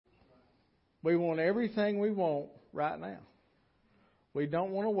We want everything we want right now. We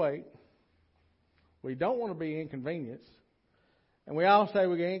don't want to wait. We don't want to be inconvenienced. And we all say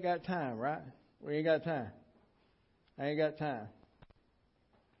we ain't got time, right? We ain't got time. I ain't got time.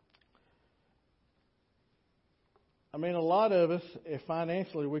 I mean, a lot of us, if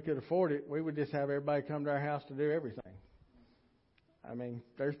financially we could afford it, we would just have everybody come to our house to do everything. I mean,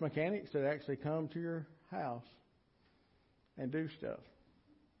 there's mechanics that actually come to your house and do stuff.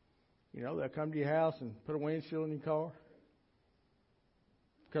 You know, they'll come to your house and put a windshield in your car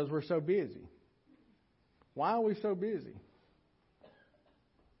because we're so busy. Why are we so busy?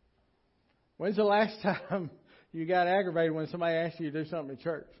 When's the last time you got aggravated when somebody asked you to do something at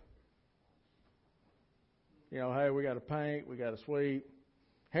church? You know, hey, we got to paint, we got to sweep.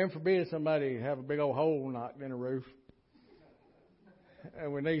 Heaven forbid somebody have a big old hole knocked in the roof.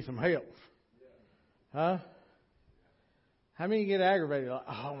 And we need some help. Huh? How many get aggravated? Like,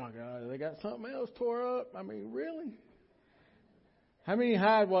 oh my God, they got something else tore up? I mean, really? How many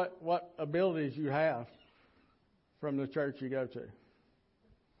hide what abilities you have from the church you go to?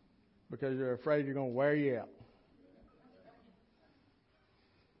 Because you're afraid you're going to wear you out.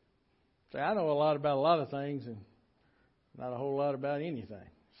 See, I know a lot about a lot of things and not a whole lot about anything.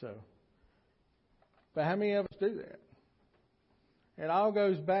 But how many of us do that? It all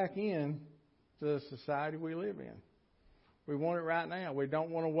goes back in to the society we live in. We want it right now. We don't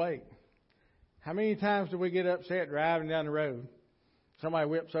want to wait. How many times do we get upset driving down the road? Somebody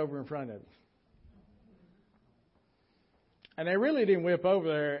whips over in front of us. And they really didn't whip over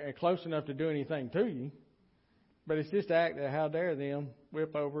there and close enough to do anything to you. But it's just the act of how dare them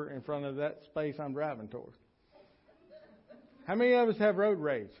whip over in front of that space I'm driving towards. How many of us have road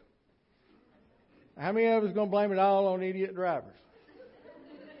rage? How many of us going to blame it all on idiot drivers?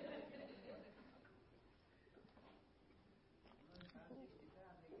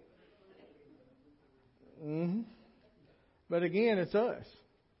 Mm-hmm. But again, it's us.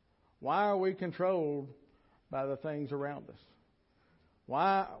 Why are we controlled by the things around us?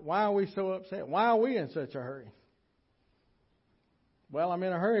 Why are we so upset? Why are we in such a hurry? Well, I'm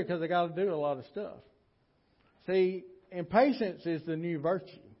in a hurry because I got to do a lot of stuff. See, impatience is the new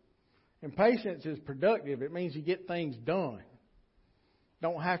virtue. Impatience is productive. It means you get things done.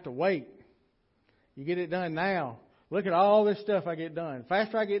 Don't have to wait. You get it done now. Look at all this stuff I get done. The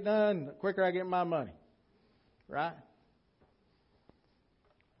faster I get done, the quicker I get my money. Right?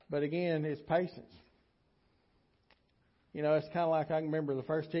 But again, it's patience. You know, it's kind of like I can remember the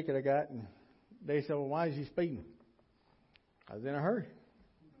first ticket I got, and they said, well, why is he speeding? I was in a hurry.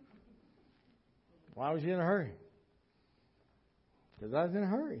 Why was you in a hurry? Because I was in a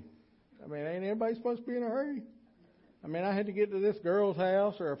hurry. I mean, ain't everybody supposed to be in a hurry? I mean, I had to get to this girl's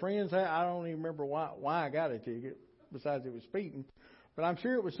house or a friend's house. I don't even remember why I got a ticket, besides it was speeding. But I'm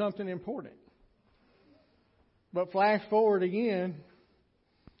sure it was something important. But flash forward again,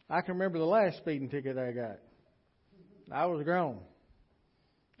 I can remember the last speeding ticket I got. I was grown.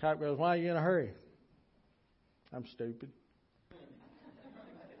 Cop goes, why are you in a hurry? I'm stupid.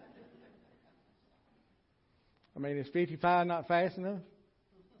 I mean, is 55 not fast enough?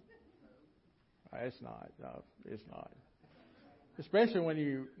 It's not. No, it's not. Especially when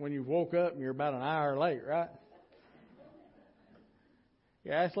you woke up and you're about an hour late, right?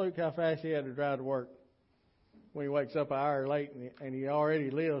 Yeah, ask Luke how fast he had to drive to work when he wakes up an hour late and he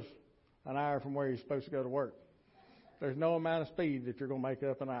already lives an hour from where he's supposed to go to work. There's no amount of speed that you're going to make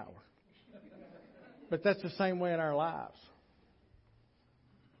up an hour. But that's the same way in our lives.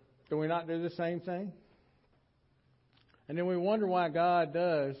 Do we not do the same thing? And then we wonder why God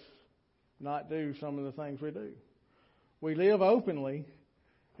does not do some of the things we do. We live openly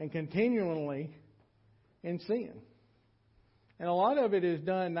and continually in sin. And a lot of it is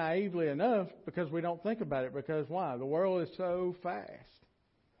done naively enough because we don't think about it. Because why? The world is so fast.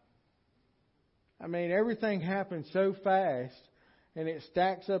 I mean, everything happens so fast and it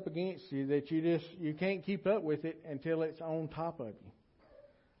stacks up against you that you can't keep up with it until it's on top of you.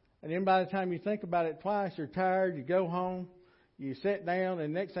 And then by the time you think about it twice, you're tired, you go home, you sit down,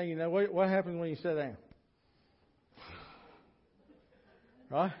 and next thing you know, what happens when you sit down?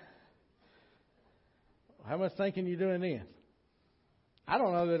 Right? How much thinking you doing then? I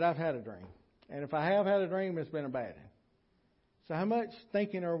don't know that I've had a dream. And if I have had a dream, it's been a bad one. So how much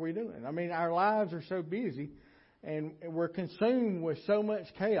thinking are we doing? I mean, our lives are so busy, and we're consumed with so much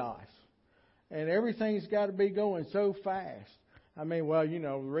chaos. And everything's got to be going so fast. I mean, well, you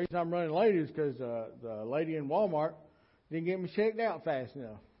know, the reason I'm running late is because the lady in Walmart didn't get me checked out fast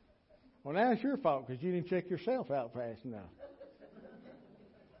enough. Well, now it's your fault because you didn't check yourself out fast enough.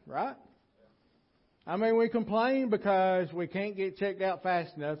 Right? I mean, we complain because we can't get checked out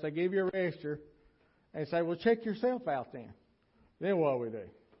fast enough. They give you a register and say, well, check yourself out then. Then what do we do?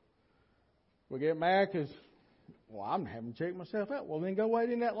 We get mad because, well, I'm having to check myself out. Well, then go wait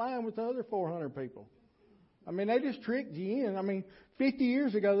in that line with the other 400 people. I mean, they just tricked you in. I mean, 50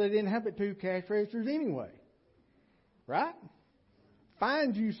 years ago, they didn't have but 2 cash registers anyway. Right?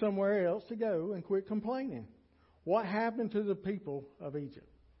 Find you somewhere else to go and quit complaining. What happened to the people of Egypt?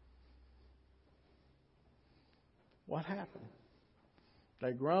 What happened?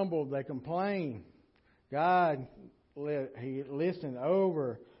 They grumbled, they complained. God, He listened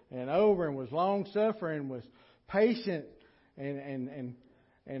over and over and was long-suffering, was patient and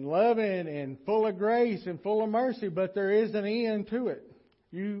loving and full of grace and full of mercy, but there is an end to it.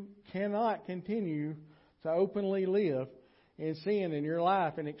 You cannot continue to openly live in sin in your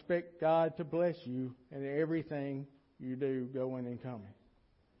life and expect God to bless you in everything you do going and coming.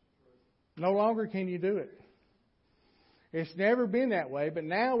 No longer can you do it. It's never been that way, but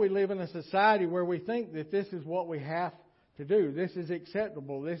now we live in a society where we think that this is what we have to do. This is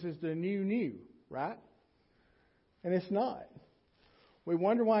acceptable. This is the new, right? And it's not. We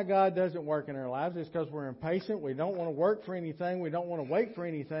wonder why God doesn't work in our lives. It's because we're impatient. We don't want to work for anything. We don't want to wait for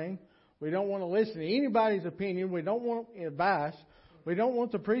anything. We don't want to listen to anybody's opinion. We don't want advice. We don't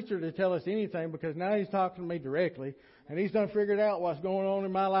want the preacher to tell us anything because now he's talking to me directly and he's done figured out what's going on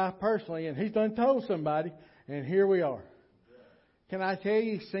in my life personally and he's done told somebody and here we are. Can I tell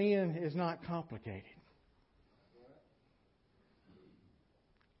you, sin is not complicated.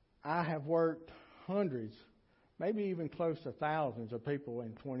 I have worked hundreds, maybe even close to thousands of people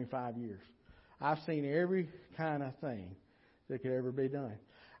in 25 years. I've seen every kind of thing that could ever be done.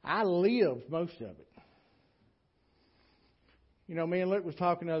 I lived most of it. You know, me and Luke was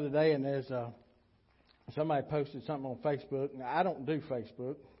talking the other day, and there's somebody posted something on Facebook. Now, I don't do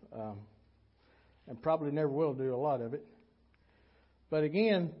Facebook, and probably never will do a lot of it. But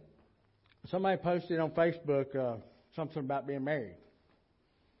again, somebody posted on Facebook something about being married.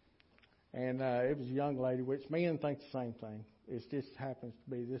 And it was a young lady, which men think the same thing. It just happens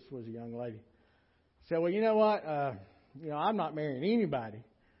to be this was a young lady. Said, well, you know what? I'm not marrying anybody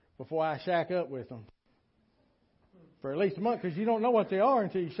before I shack up with them for at least a month, because you don't know what they are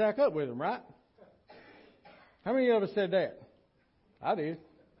until you shack up with them, right? How many of us said that? I did.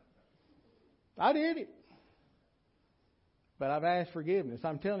 I did it. But I've asked forgiveness.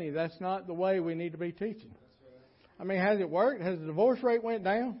 I'm telling you, that's not the way we need to be teaching. I mean, has it worked? Has the divorce rate went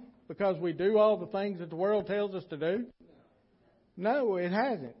down because we do all the things that the world tells us to do? No, it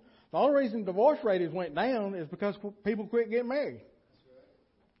hasn't. The only reason the divorce rate has went down is because people quit getting married.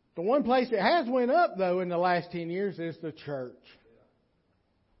 The one place it has went up, though, in the last 10 years is the church.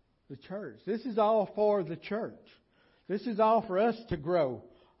 The church. This is all for the church. This is all for us to grow.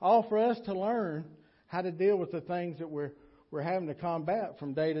 All for us to learn how to deal with the things that we're having to combat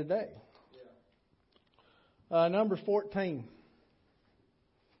from day to day. Numbers 14,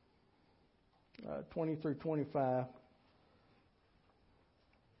 20 through 25.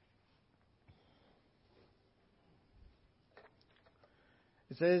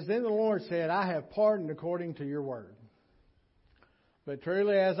 It says, then the Lord said, I have pardoned according to your word. But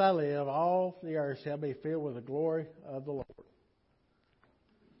truly as I live, all the earth shall be filled with the glory of the Lord.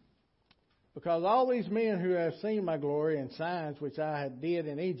 Because all these men who have seen my glory and signs which I did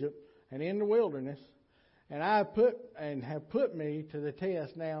in Egypt and in the wilderness, and have put me to the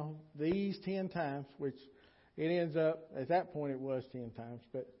test now these 10 times, which it ends up, at that point it was 10 times,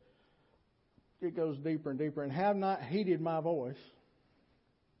 but it goes deeper and deeper, and have not heeded my voice,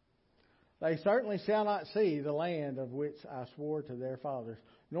 they certainly shall not see the land of which I swore to their fathers,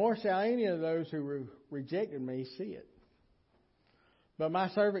 nor shall any of those who rejected me see it. But my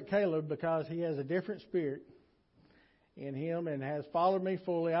servant Caleb, because he has a different spirit in him and has followed me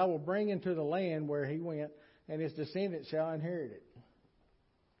fully, I will bring into the land where he went, and his descendants shall inherit it.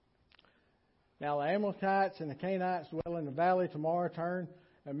 Now the Amalekites and the Canaanites dwell in the valley tomorrow turn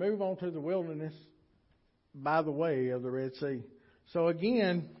and move on to the wilderness by the way of the Red Sea. So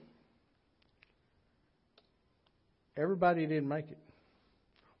again, everybody didn't make it.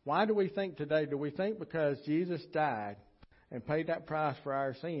 Why do we think today? Do we think because Jesus died and paid that price for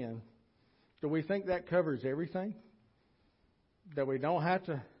our sin, do we think that covers everything? That we don't have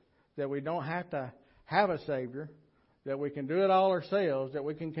to have a Savior, that we can do it all ourselves, that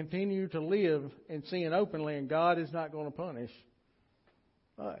we can continue to live in sin openly, and God is not going to punish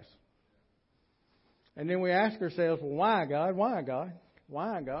us. And then we ask ourselves, well, why God? Why God?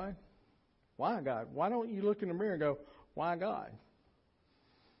 Why God? Why God? Why don't you look in the mirror and go, why God?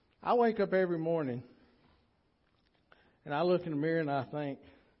 I wake up every morning and I look in the mirror and I think,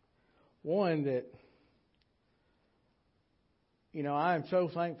 one, that I am so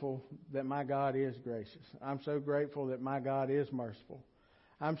thankful that my God is gracious. I'm so grateful that my God is merciful.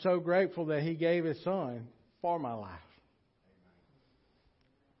 I'm so grateful that He gave His Son for my life.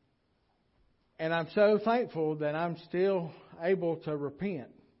 And I'm so thankful that I'm still able to repent.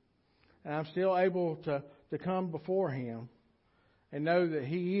 And I'm still able to come before Him and know that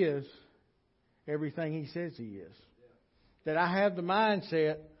He is everything He says He is. That I have the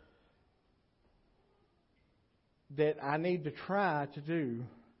mindset that I need to try to do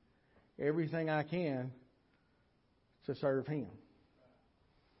everything I can to serve Him.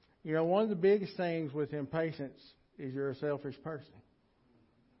 One of the biggest things with impatience is you're a selfish person.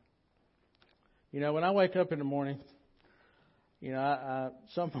 When I wake up in the morning, my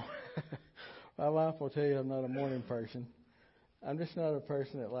wife will tell you I'm not a morning person. I'm just not a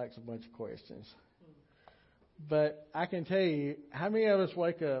person that likes a bunch of questions. But I can tell you, how many of us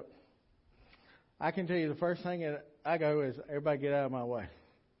wake up, I can tell you the first thing that I go is, everybody get out of my way.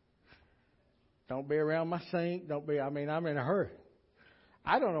 Don't be around my sink. I'm in a hurry.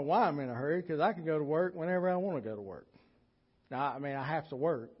 I don't know why I'm in a hurry, because I can go to work whenever I want to go to work. Now, I have to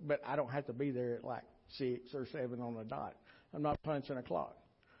work, but I don't have to be there at like 6 or 7 on the dot. I'm not punching a clock.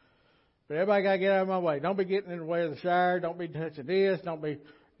 But everybody got to get out of my way. Don't be getting in the way of the shower. Don't be touching this.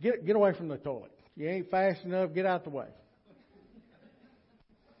 Get away from the toilet. You ain't fast enough. Get out the way.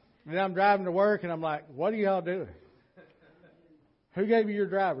 Then I'm driving to work, and I'm like, what are y'all doing? Who gave you your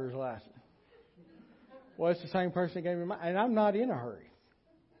driver's license? Well, it's the same person that gave me mine. And I'm not in a hurry.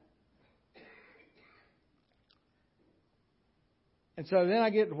 And so then I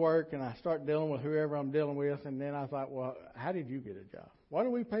get to work, and I start dealing with whoever I'm dealing with. And then I thought, well, how did you get a job? What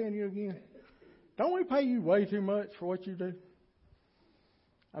are we paying you again? Don't we pay you way too much for what you do?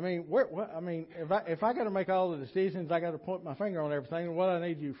 If I got to make all the decisions, I got to point my finger on everything. What do I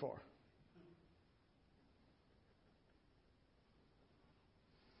need you for?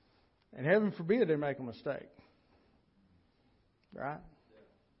 And heaven forbid they make a mistake. Right?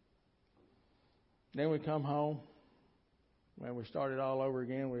 Then we come home. When we start it all over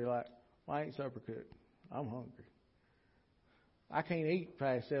again, we're like, why ain't supper cooked? I'm hungry. I can't eat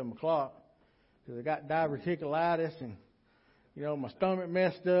past 7 o'clock because I got diverticulitis and, my stomach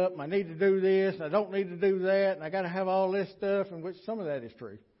messed up. And I need to do this and I don't need to do that. And I got to have all this stuff, and which some of that is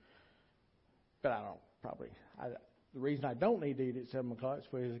true. But the reason I don't need to eat at 7 o'clock is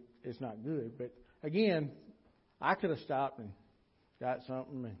because it's not good. But again, I could have stopped and got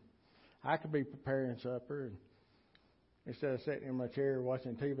something, and I could be preparing supper and instead of sitting in my chair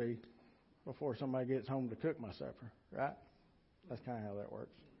watching TV before somebody gets home to cook my supper, right? That's kind of how that works.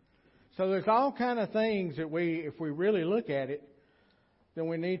 So there's all kind of things that if we really look at it, then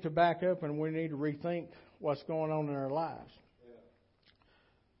we need to back up and we need to rethink what's going on in our lives.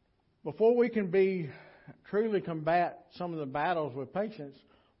 Before we can truly combat some of the battles with patience,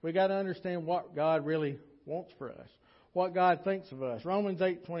 we got to understand what God really wants for us, what God thinks of us. Romans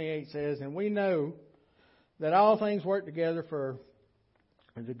 8:28 says, and we know that all things work together for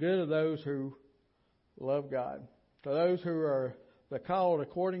the good of those who love God, to those who are the called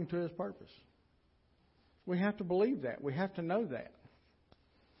according to His purpose. We have to believe that. We have to know that.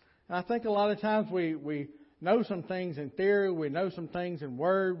 And I think a lot of times we know some things in theory, we know some things in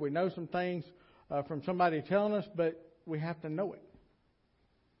word, we know some things from somebody telling us, but we have to know it.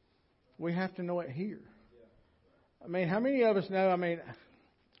 We have to know it here. How many of us know,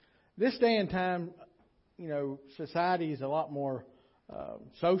 this day and time, society is a lot more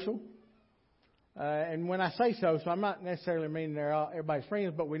social. And when I say social, I'm not necessarily meaning everybody's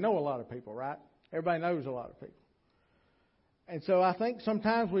friends, but we know a lot of people, right? Everybody knows a lot of people. And so I think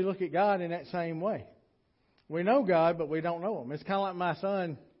sometimes we look at God in that same way. We know God, but we don't know Him. It's kind of like my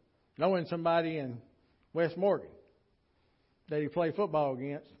son knowing somebody in West Morgan that he played football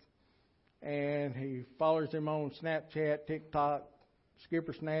against, and he follows him on Snapchat, TikTok,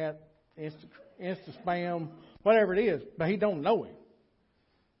 Skipper Snap, Insta Spam, whatever it is, but he don't know him.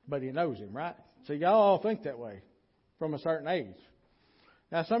 But he knows him, right? So y'all all think that way from a certain age.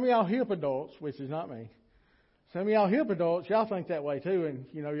 Now, some of y'all hip adults, which is not me, some of y'all hip adults, y'all think that way too, and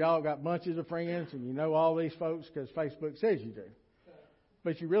y'all got bunches of friends, and you know all these folks because Facebook says you do.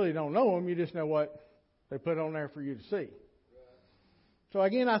 But you really don't know them, you just know what they put on there for you to see. So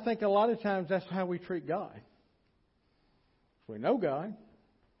again, I think a lot of times that's how we treat God. We know God.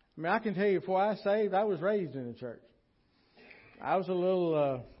 I can tell you, before I was saved, I was raised in the church. I was a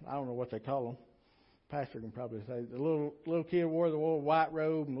little, I don't know what they call them. Pastor can probably say. The little kid wore the little white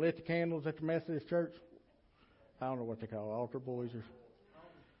robe and lit the candles at the Methodist church. I don't know what they call it, altar boys or.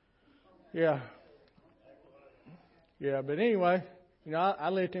 Yeah. Yeah, but anyway, I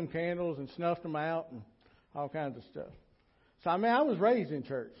lit them candles and snuffed them out and all kinds of stuff. So, I was raised in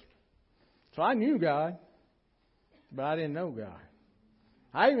church. So I knew God, but I didn't know God.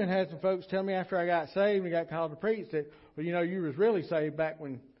 I even had some folks tell me after I got saved and got called to preach that, well, you was really saved back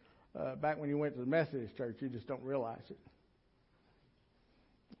when you went to the Methodist church. You just don't realize it.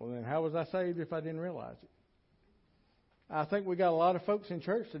 Well, then how was I saved if I didn't realize it? I think we got a lot of folks in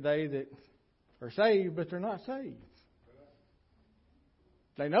church today that are saved, but they're not saved.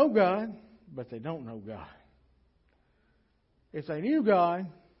 They know God, but they don't know God. If they knew God,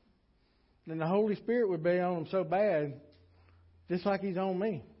 then the Holy Spirit would be on them so bad, just like He's on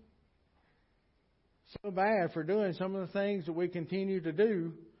me. So bad for doing some of the things that we continue to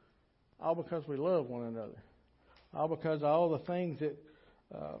do, all because we love one another. All because of all the things that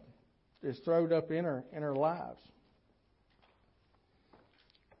is thrown up in our lives.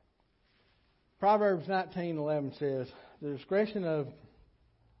 Proverbs 19:11 says, "The discretion of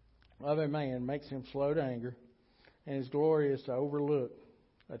a man makes him slow to anger, and his glory is to overlook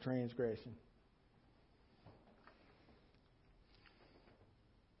a transgression."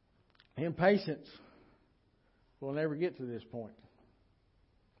 Impatience will never get to this point.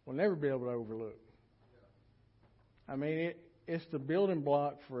 We'll never be able to overlook. It's the building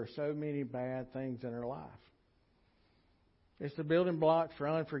block for so many bad things in our life. It's the building block for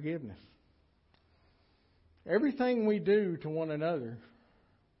unforgiveness. Everything we do to one another,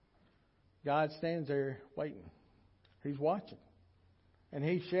 God stands there waiting. He's watching. And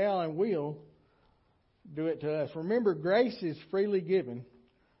He shall and will do it to us. Remember, grace is freely given,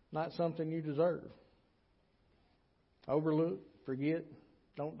 not something you deserve. Overlook, forget,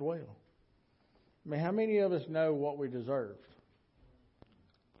 don't dwell. How many of us know what we deserve?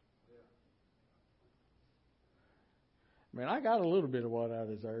 I got a little bit of what I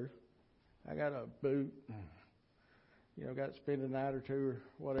deserve. I got a boot. Got to spend a night or two or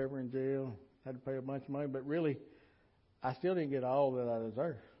whatever in jail. Had to pay a bunch of money. But really, I still didn't get all that I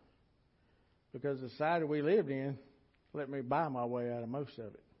deserve. Because the society we lived in let me buy my way out of most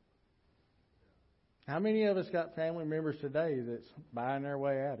of it. How many of us got family members today that's buying their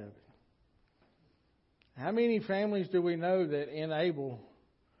way out of it? How many families do we know that enable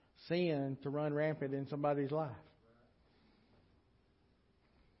sin to run rampant in somebody's life?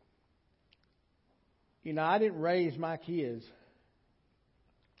 I didn't raise my kids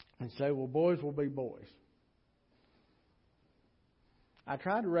and say, well, boys will be boys. I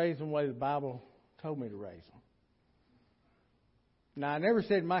tried to raise them the way the Bible told me to raise them. Now, I never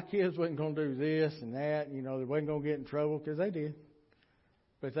said my kids wasn't going to do this and that, they wasn't going to get in trouble, because they did.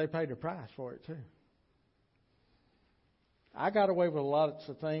 But they paid the price for it too. I got away with lots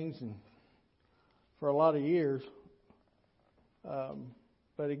of things and for a lot of years.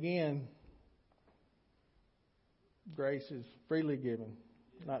 But again, grace is freely given,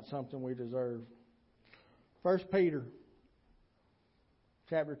 not something we deserve. 1 Peter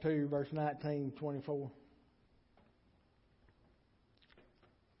chapter 2, verse 19-24.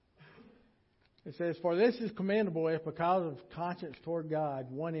 It says, "For this is commendable if because of conscience toward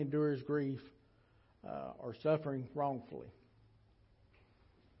God one endures grief or suffering wrongfully."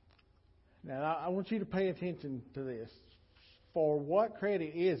 Now, I want you to pay attention to this. For what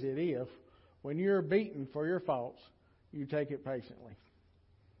credit is it if, when you're beaten for your faults, you take it patiently?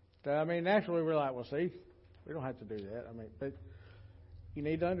 So, naturally we're like, well, see, we don't have to do that. But you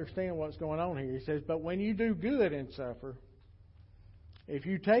need to understand what's going on here. He says, "But when you do good and suffer, if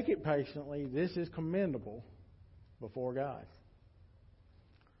you take it patiently, this is commendable before God.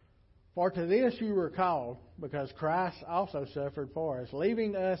 For to this you were called, because Christ also suffered for us,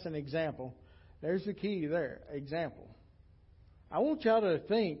 leaving us an example." There's the key there, example. I want y'all to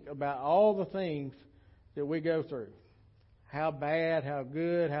think about all the things that we go through. How bad, how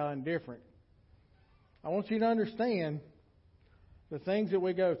good, how indifferent. I want you to understand the things that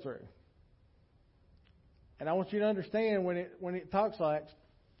we go through. And I want you to understand when it talks like,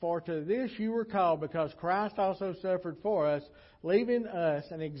 "For to this you were called, because Christ also suffered for us, leaving us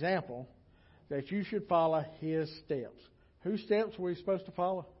an example that you should follow His steps." Whose steps were we supposed to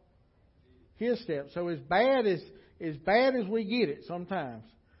follow? His steps. So as bad as we get it sometimes,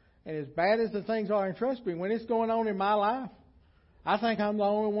 and as bad as the things are, and trust me, when it's going on in my life, I think I'm the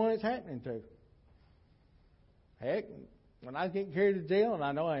only one it's happening to. Heck, when I was getting carried to jail, and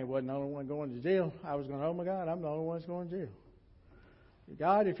I know I wasn't the only one going to jail, I was going, oh my God, I'm the only one that's going to jail.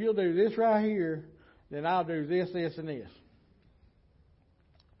 God, if you'll do this right here, then I'll do this, this, and this.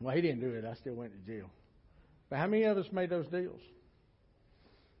 Well, He didn't do it. I still went to jail. But how many of us made those deals?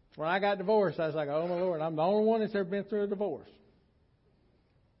 When I got divorced, I was like, oh my Lord, I'm the only one that's ever been through a divorce.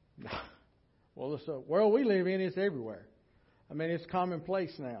 Well, the world we live in is everywhere. It's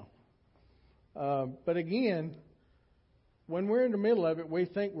commonplace now. But again, when we're in the middle of it, we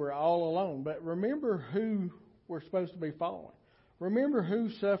think we're all alone. But remember who we're supposed to be following. Remember who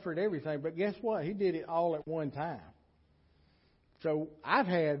suffered everything. But guess what? He did it all at one time. So I've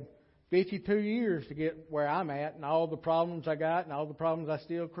had 52 years to get where I'm at, and all the problems I got and all the problems I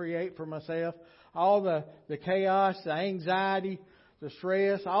still create for myself, all the chaos, the anxiety, the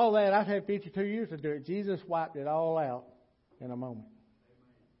stress, all that. I've had 52 years to do it. Jesus wiped it all out in a moment.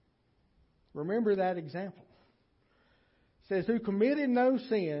 Remember that example. It says, who committed no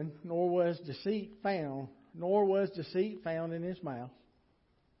sin, nor was deceit found in his mouth.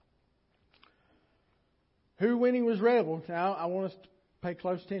 Who, when he was rebel, now I want us to pay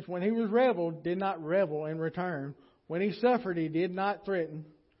close attention. When he was rebel, did not revel in return. When he suffered, he did not threaten,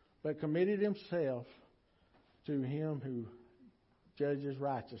 but committed himself to him who judges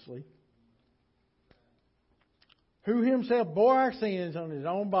righteously. Who himself bore our sins on his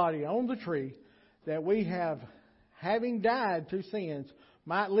own body on the tree, that we having died to sins,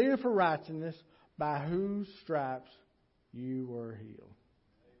 might live for righteousness, by whose stripes you were healed.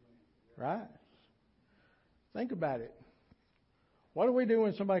 Right? Think about it. What do we do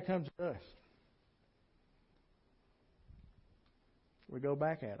when somebody comes to us? We go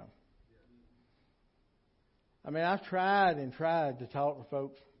back at them. I mean, I've tried and tried to talk to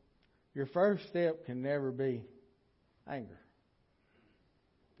folks. Your first step can never be anger.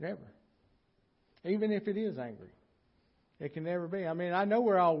 Never. Even if it is angry. It can never be. I mean, I know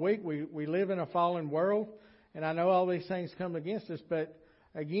we're all weak. We live in a fallen world. And I know all these things come against us. But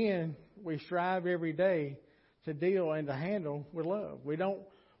again, we strive every day to deal and to handle with love. We don't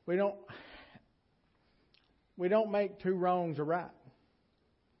make two wrongs a right.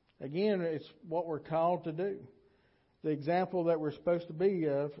 Again, it's what we're called to do. The example that we're supposed to be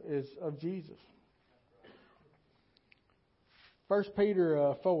of is of Jesus. 1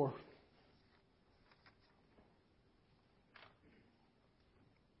 Peter 4.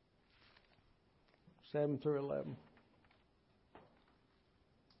 7 through 11.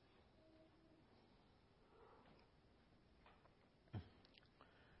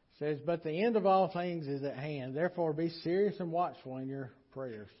 Says, but the end of all things is at hand. Therefore be serious and watchful in your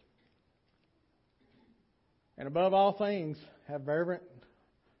prayers. And above all things, have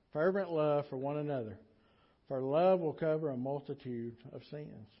fervent love for one another. For love will cover a multitude of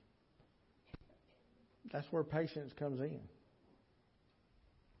sins. That's where patience comes in.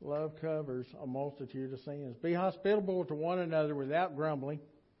 Love covers a multitude of sins. Be hospitable to one another without grumbling.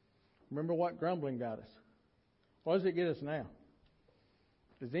 Remember what grumbling got us. What does it get us now?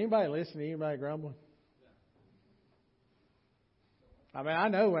 Does anybody listen to anybody grumbling? I mean, I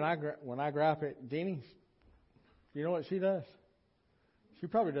know when I gripe at Denny, you know what she does? She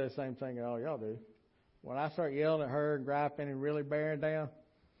probably does the same thing that all y'all do. When I start yelling at her and griping and really bearing down,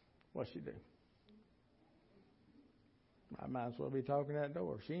 what's she do? I might as well be talking at that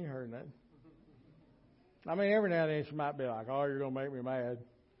door. She ain't heard nothing. I mean, every now and then she might be like, oh, you're going to make me mad.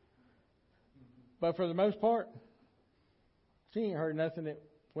 But for the most part, she ain't heard nothing that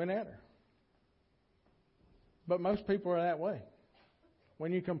went at her. But most people are that way.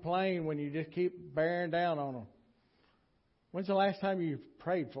 When you complain, when you just keep bearing down on them. When's the last time you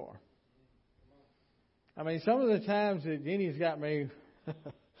prayed for them? I mean, some of the times that Jenny's got me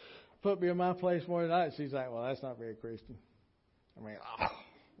put me in my place more than not, she's like, well, that's not very Christian. I mean,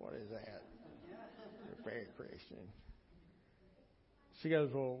 what is that? You're very Christian. She goes,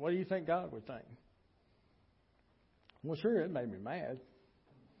 well, what do you think God would think? Well, sure, it made me mad.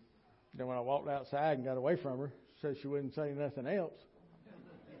 Then when I walked outside and got away from her, said she wouldn't say nothing else,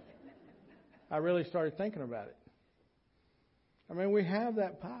 I really started thinking about it. I mean, we have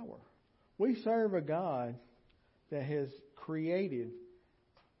that power. We serve a God that has created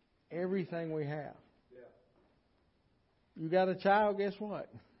everything we have. Yeah. You got a child, guess what?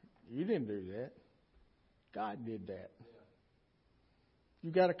 You didn't do that. God did that. Yeah.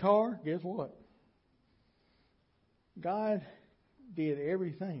 You got a car, guess what? God did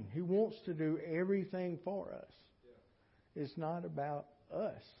everything. He wants to do everything for us. Yeah. It's not about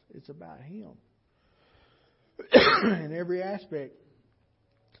us. It's about Him. In every aspect.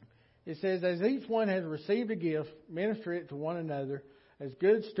 It says, as each one has received a gift, minister it to one another as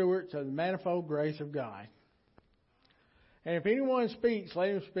good stewards of the manifold grace of God. And if anyone speaks, let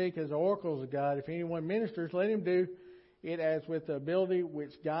him speak as oracles of God. If anyone ministers, let him do it as with the ability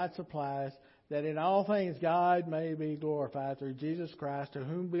which God supplies, that in all things God may be glorified through Jesus Christ, to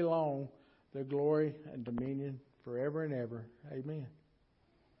whom belong the glory and dominion forever and ever. Amen.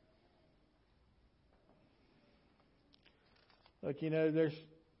 Look, there's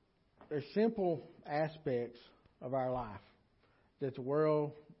simple aspects of our life that the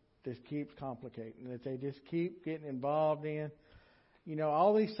world just keeps complicating, that they just keep getting involved in.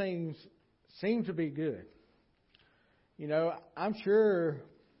 All these things seem to be good. I'm sure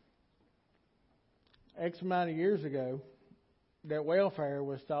X amount of years ago that welfare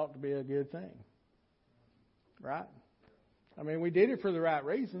was thought to be a good thing. Right? We did it for the right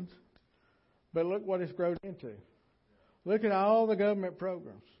reasons. But look what it's grown into. Look at all the government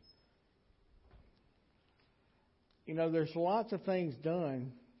programs. There's lots of things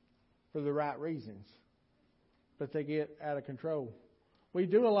done for the right reasons, but they get out of control. We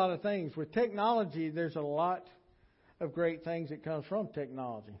do a lot of things. With technology, there's a lot of great things that comes from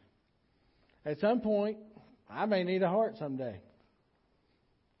technology. At some point, I may need a heart someday.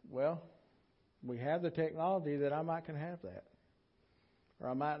 Well, we have the technology that I might can have that. Or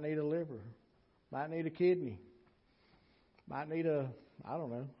I might need a liver. Might need a kidney. Might need an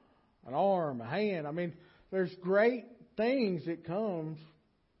arm, a hand. There's great things that comes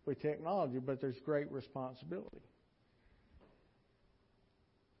with technology, but there's great responsibility.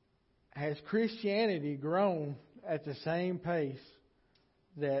 Has Christianity grown at the same pace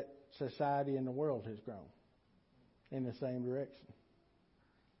that society and the world has grown in the same direction?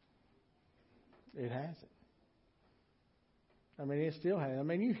 It hasn't. It still has.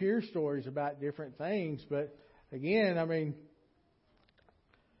 You hear stories about different things, but again,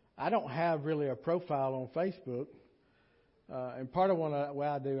 I don't have really a profile on Facebook. And part of what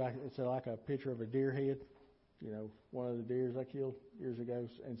I do, it's like a picture of a deer head. One of the deers I killed years ago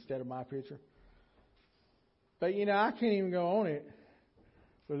instead of my picture. But, I can't even go on it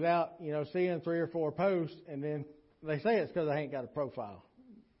without, seeing 3 or 4 posts. And then they say it's because I ain't got a profile.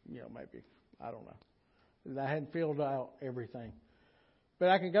 Maybe. I don't know. I hadn't filled out everything. But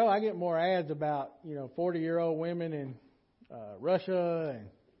I get more ads about, 40-year-old women in Russia and,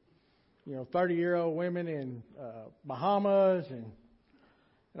 30-year-old women in Bahamas. And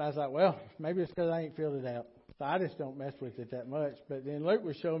I was like, well, maybe it's because I ain't filled it out. So I just don't mess with it that much. But then Luke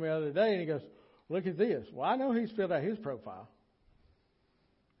was showing me the other day, and he goes, look at this. Well, I know he's filled out his profile.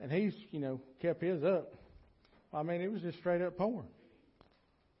 And he's, kept his up. It was just straight up porn.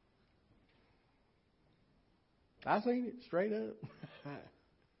 I seen it straight up.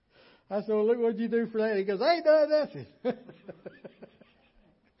 I said, well, look what you do for that. He goes, I ain't done nothing.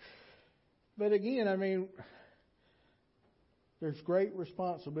 But again, there's great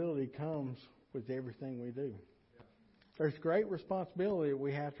responsibility comes with everything we do. There's great responsibility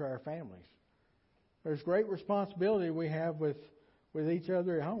we have to our families. There's great responsibility we have with each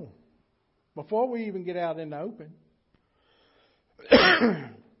other at home. Before we even get out in the open,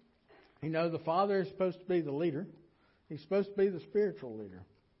 the father is supposed to be the leader. He's supposed to be the spiritual leader.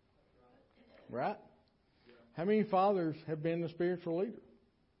 Right? How many fathers have been the spiritual leader?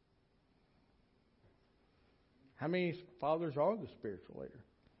 How many fathers are the spiritual leader?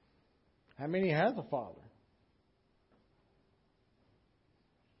 How many have a father?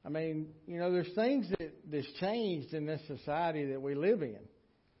 There's things that's changed in this society that we live in.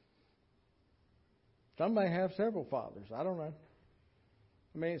 Some may have several fathers. I don't know.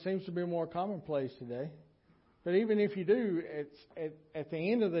 It seems to be more commonplace today. But even if you do, it's at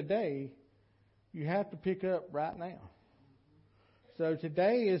the end of the day, you have to pick up right now. So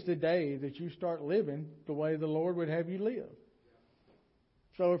today is the day that you start living the way the Lord would have you live.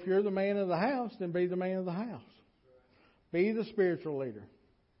 So if you're the man of the house, then be the man of the house. Be the spiritual leader.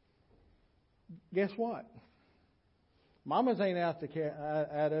 Guess what? Mamas ain't out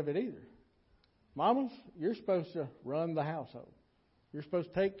of it either. Mamas, you're supposed to run the household. You're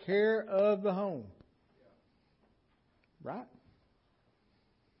supposed to take care of the home. Right?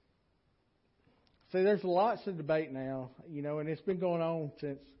 See, there's lots of debate now, and it's been going on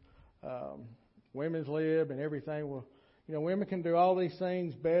since women's lib and everything. Well, women can do all these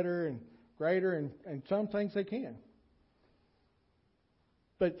things better and greater, and some things they can.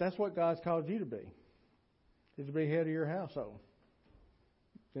 But that's what God's called you to be, is to be head of your household.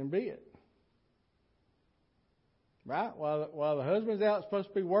 Then be it. Right? While the husband's out supposed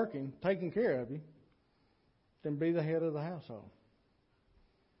to be working, taking care of you, then be the head of the household.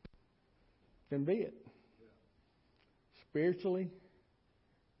 Then be it. Spiritually,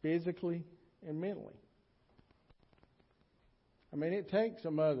 physically, and mentally. It takes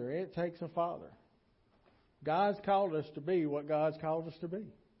a mother. It takes a father. God's called us to be what God's called us to be.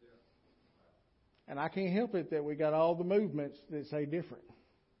 And I can't help it that we got all the movements that say different.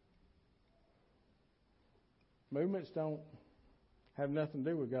 Movements don't have nothing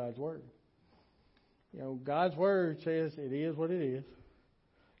to do with God's Word. God's Word says it is what it is.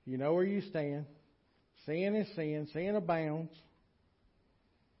 You know where you stand. Sin is sin. Sin abounds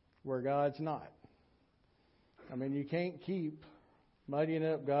where God's not. You can't keep muddying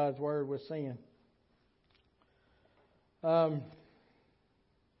up God's Word with sin.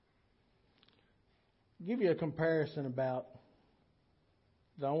 Give you a comparison about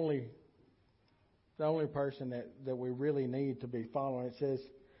the only person that we really need to be following. It says,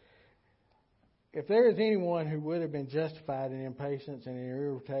 if there is anyone who would have been justified in impatience and in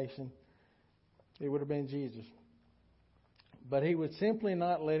irritation, it would have been Jesus. But he would simply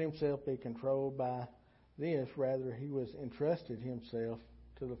not let himself be controlled by this. Rather, he was entrusted himself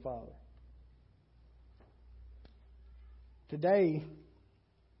to the Father. Today,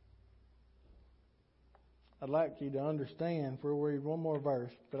 I'd like you to understand, we'll read one more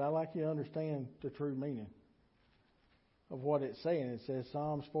verse, but I'd like you to understand the true meaning of what it's saying. It says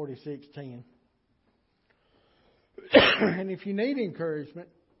Psalms 46:10. And if you need encouragement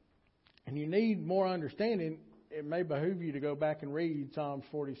and you need more understanding, it may behoove you to go back and read Psalms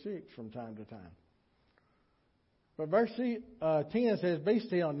 46 from time to time. But verse 10 says, "Be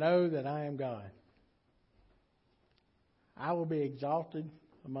still and know that I am God. I will be exalted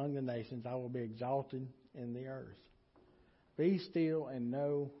among the nations. I will be exalted in the earth. Be still and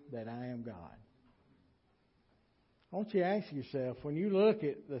know that I am God." I want you to ask yourself, when you look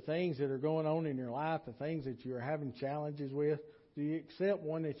at the things that are going on in your life, the things that you're having challenges with, do you accept,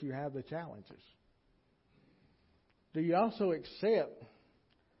 one, that you have the challenges? Do you also accept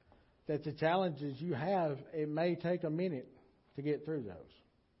that the challenges you have, it may take a minute to get through those?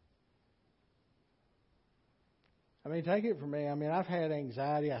 I mean, take it from me. I mean, I've had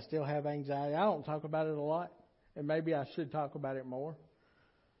anxiety. I still have anxiety. I don't talk about it a lot, and maybe I should talk about it more.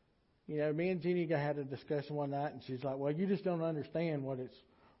 You know, me and Jeannie had a discussion one night, and she's like, "Well, you just don't understand what it's."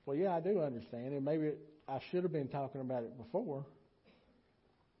 Well, yeah, I do understand, and maybe I should have been talking about it before.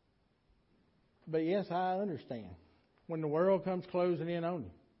 But yes, I understand. When the world comes closing in on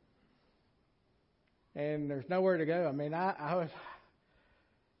you, and there's nowhere to go. I mean, I was,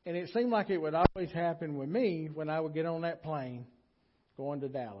 and it seemed like it would always happen with me when I would get on that plane going to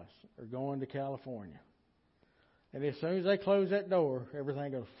Dallas or going to California. And as soon as they close that door,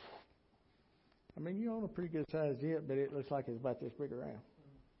 everything goes. I mean, you're on a pretty good sized jet, but it looks like it's about this big around.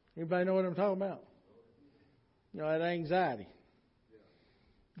 Anybody know what I'm talking about? You know, that anxiety.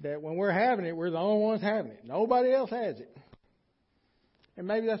 That when we're having it, we're the only ones having it. Nobody else has it. And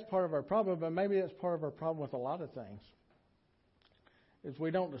maybe that's part of our problem, but maybe that's part of our problem with a lot of things. Is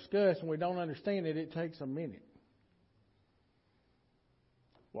we don't discuss and we don't understand it, it takes a minute.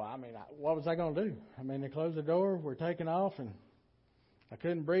 Well, I mean, what was I going to do? I mean, they closed the door, we're taking off, and I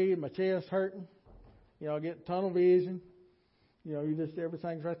couldn't breathe, my chest hurting. You know, I get tunnel vision. You know,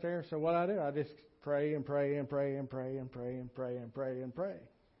 everything's right there. So what I do, I just pray and pray and pray and pray and pray and pray and pray and pray.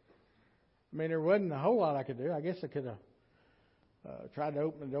 I mean, there wasn't a whole lot I could do. I guess I could have tried to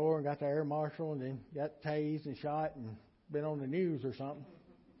open the door and got the air marshal and then got tased and shot and been on the news or something.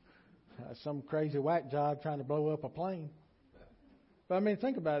 Some crazy whack job trying to blow up a plane. But I mean,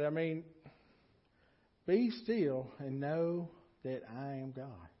 think about it. I mean, be still and know that I am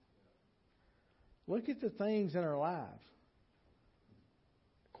God. Look at the things in our lives.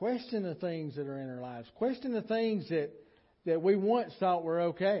 Question the things that are in our lives. Question the things that we once thought were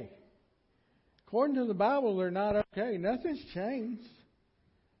okay. According to the Bible, they're not okay. Nothing's changed.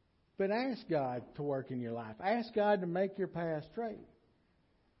 But ask God to work in your life. Ask God to make your path straight.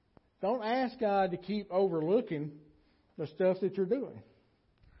 Don't ask God to keep overlooking the stuff that you're doing.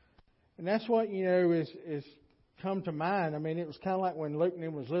 And that's what, you know, is come to mind. I mean, it was kind of like when Luke and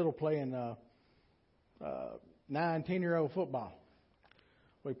him was little playing 9, 10-year-old football.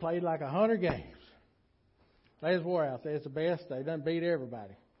 We played like 100 games. They was wore out. They was the best. They done beat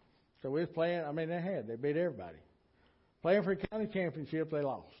everybody. So we was playing. I mean, they beat everybody. Playing for a county championship, they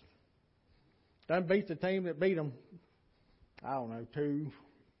lost. Done beat the team that beat them, I don't know, two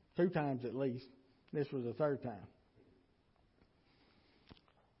times at least. This was the third time.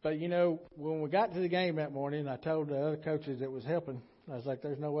 But, you know, when we got to the game that morning, I told the other coaches that was helping, I was like,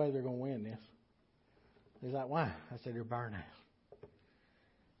 there's no way they're going to win this. He's like, why? I said, they're burnt out.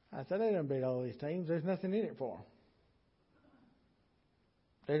 I said, they done beat all these teams. There's nothing in it for them.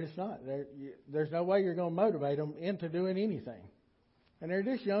 They're just not. There's no way you're going to motivate them into doing anything. And they're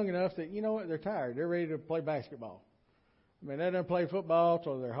just young enough that, you know what, they're tired. They're ready to play basketball. I mean, they don't play football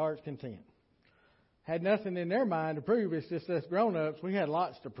till their heart's content. Had nothing in their mind to prove. It's just us grown-ups. We had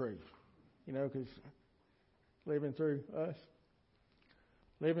lots to prove, you know, because living through us,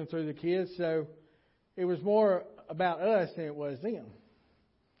 living through the kids. So it was more about us than it was them.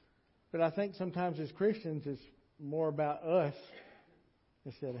 But I think sometimes as Christians, it's more about us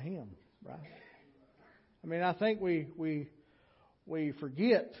instead of Him, right? I mean, I think we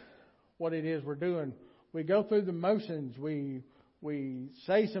forget what it is we're doing. We go through the motions. We we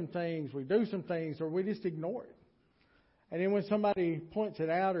say some things, we do some things, or we just ignore it. And then when somebody points it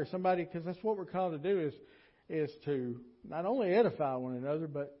out, or somebody, because that's what we're called to do, is to not only edify one another,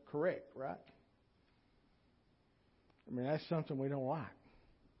 but correct, right? I mean, that's something we don't like.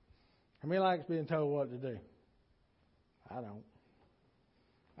 How many likes being told what to do? I don't.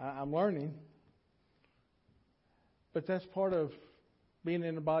 I'm learning. But that's part of being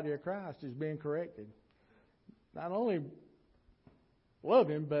in the body of Christ, is being corrected. Not only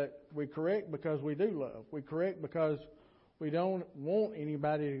loving, but we correct because we do love. We correct because we don't want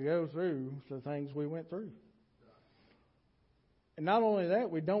anybody to go through the things we went through. And not only that,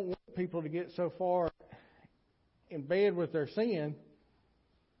 we don't want people to get so far in bed with their sin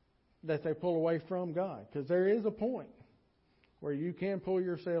that they pull away from God. Because there is a point where you can pull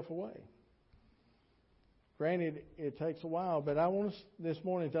yourself away. Granted, it takes a while, but I want us this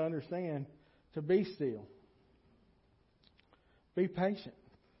morning to understand to be still. Be patient.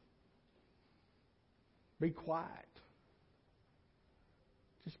 Be quiet.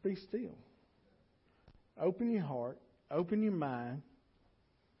 Just be still. Open your heart. Open your mind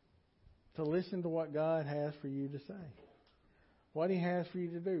to listen to what God has for you to say. What He has for you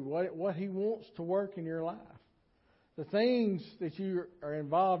to do. What He wants to work in your life. The things that you are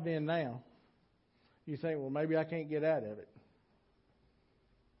involved in now, you think, well, maybe I can't get out of it.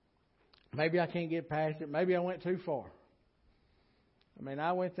 Maybe I can't get past it. Maybe I went too far. I mean,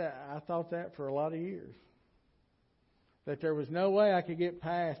 I thought that for a lot of years. That there was no way I could get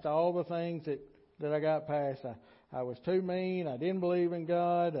past all the things that I got past. I was too mean. I didn't believe in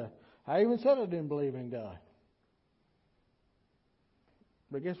God. I even said I didn't believe in God.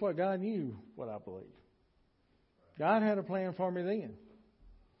 But guess what? God knew what I believed. God had a plan for me then.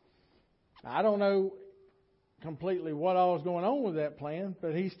 I don't know completely what all was going on with that plan,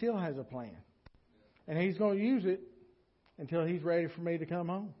 but He still has a plan. And He's going to use it until He's ready for me to come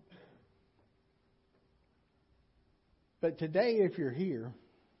home. But today, if you're here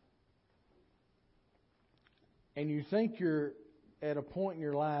and you think you're at a point in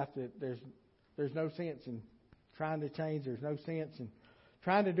your life that there's no sense in trying to change, there's no sense in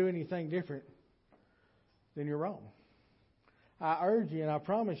trying to do anything different, then you're wrong. I urge you, and I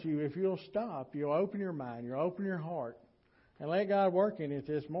promise you, if you'll stop, you'll open your mind, you'll open your heart, and let God work in it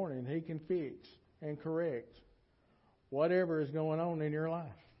this morning, He can fix and correct whatever is going on in your life.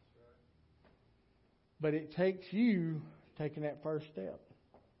 But it takes you taking that first step.